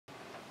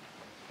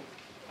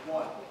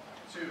1,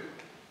 2,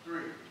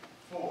 3,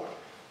 4.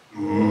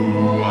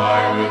 Ooh,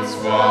 I would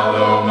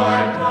swallow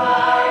my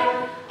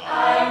pride,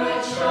 I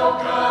would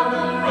choke on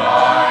the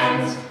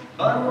rhymes,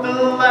 but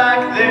the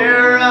lack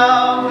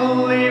thereof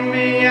will leave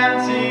me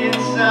empty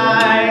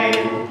inside.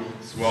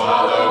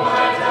 Swallow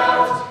my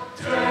doubt,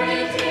 turn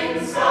it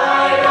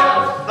inside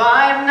out,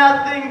 Find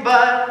nothing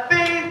but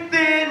faith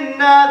in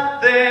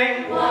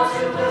nothing. want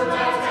to put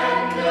my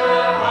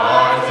tender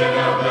heart in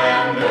a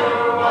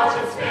blender, watch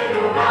it spin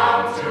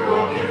around to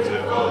a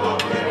beautiful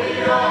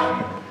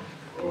oblivion.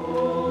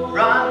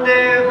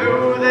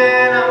 Rendezvous,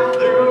 then I'm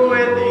through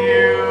with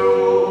you.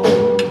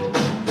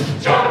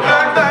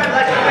 Burn, burn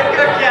like a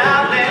wicker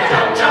goblin.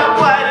 Jump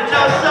white and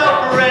no so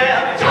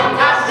frail.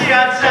 I see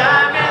our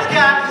time has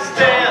got to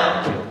stale.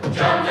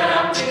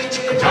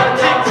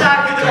 Tick-tock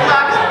through the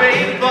clock is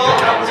painful,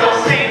 so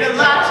sane and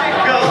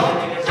logical.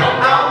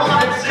 I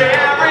want to tear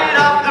it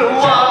off the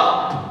wall.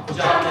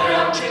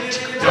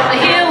 I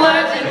hear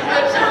words and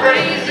flips and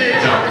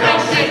phrases, they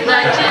stick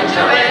like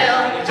ginger ale.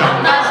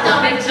 My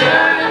stomach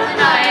turns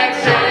and I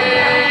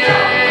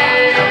exhale.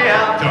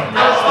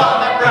 I'll swallow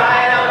my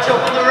pride, I'll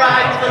choke on the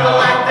rhymes, but the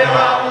lack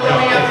thereof will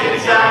leave me empty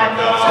inside.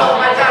 Swallow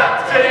my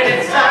doubt, turn it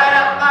inside.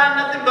 I find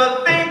nothing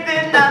but faith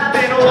in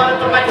nothing. I want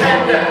to put my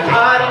tender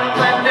heart in a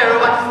blender,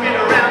 watch it spin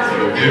around to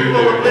a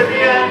beautiful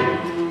oblivion.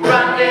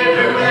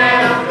 Rendezvous,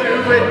 then I'm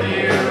through with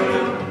you.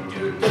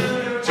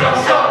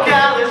 So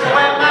callous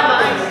when my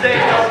mind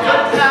stays, but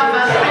it's not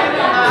my state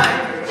of mind.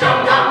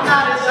 I'm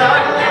not as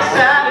ugly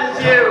sad as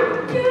you.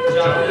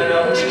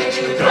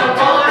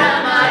 Or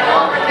am I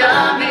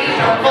overcome me?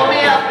 Pull me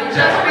up and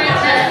just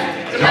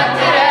pretend,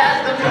 cemented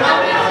as the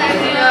moments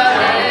in your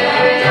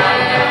head.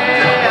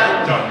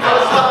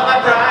 I'll swallow my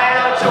pride,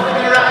 I'll choke on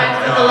the rhymes,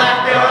 but the lack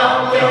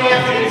thereof will leave me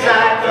empty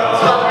inside.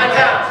 Swallow my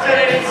doubt, turn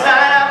it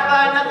inside. I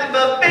find nothing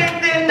but faith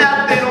in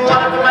nothing.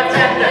 Wanna put my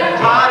tender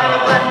heart in a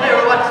blender,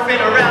 watch it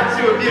spin around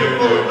to a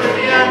beautiful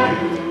oblivion.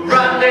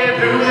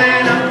 Rendezvous,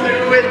 then I'm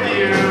through with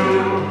you.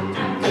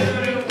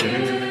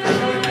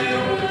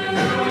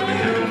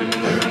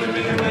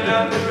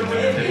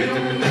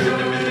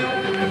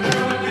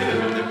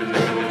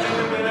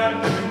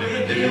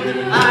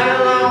 I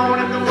alone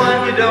am the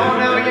one you don't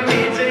know you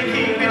need to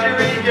keep in your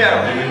ego.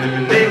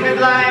 Make me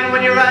blind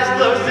when your eyes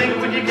close,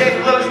 think when you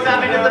get close,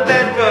 time into the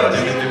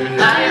bedpost.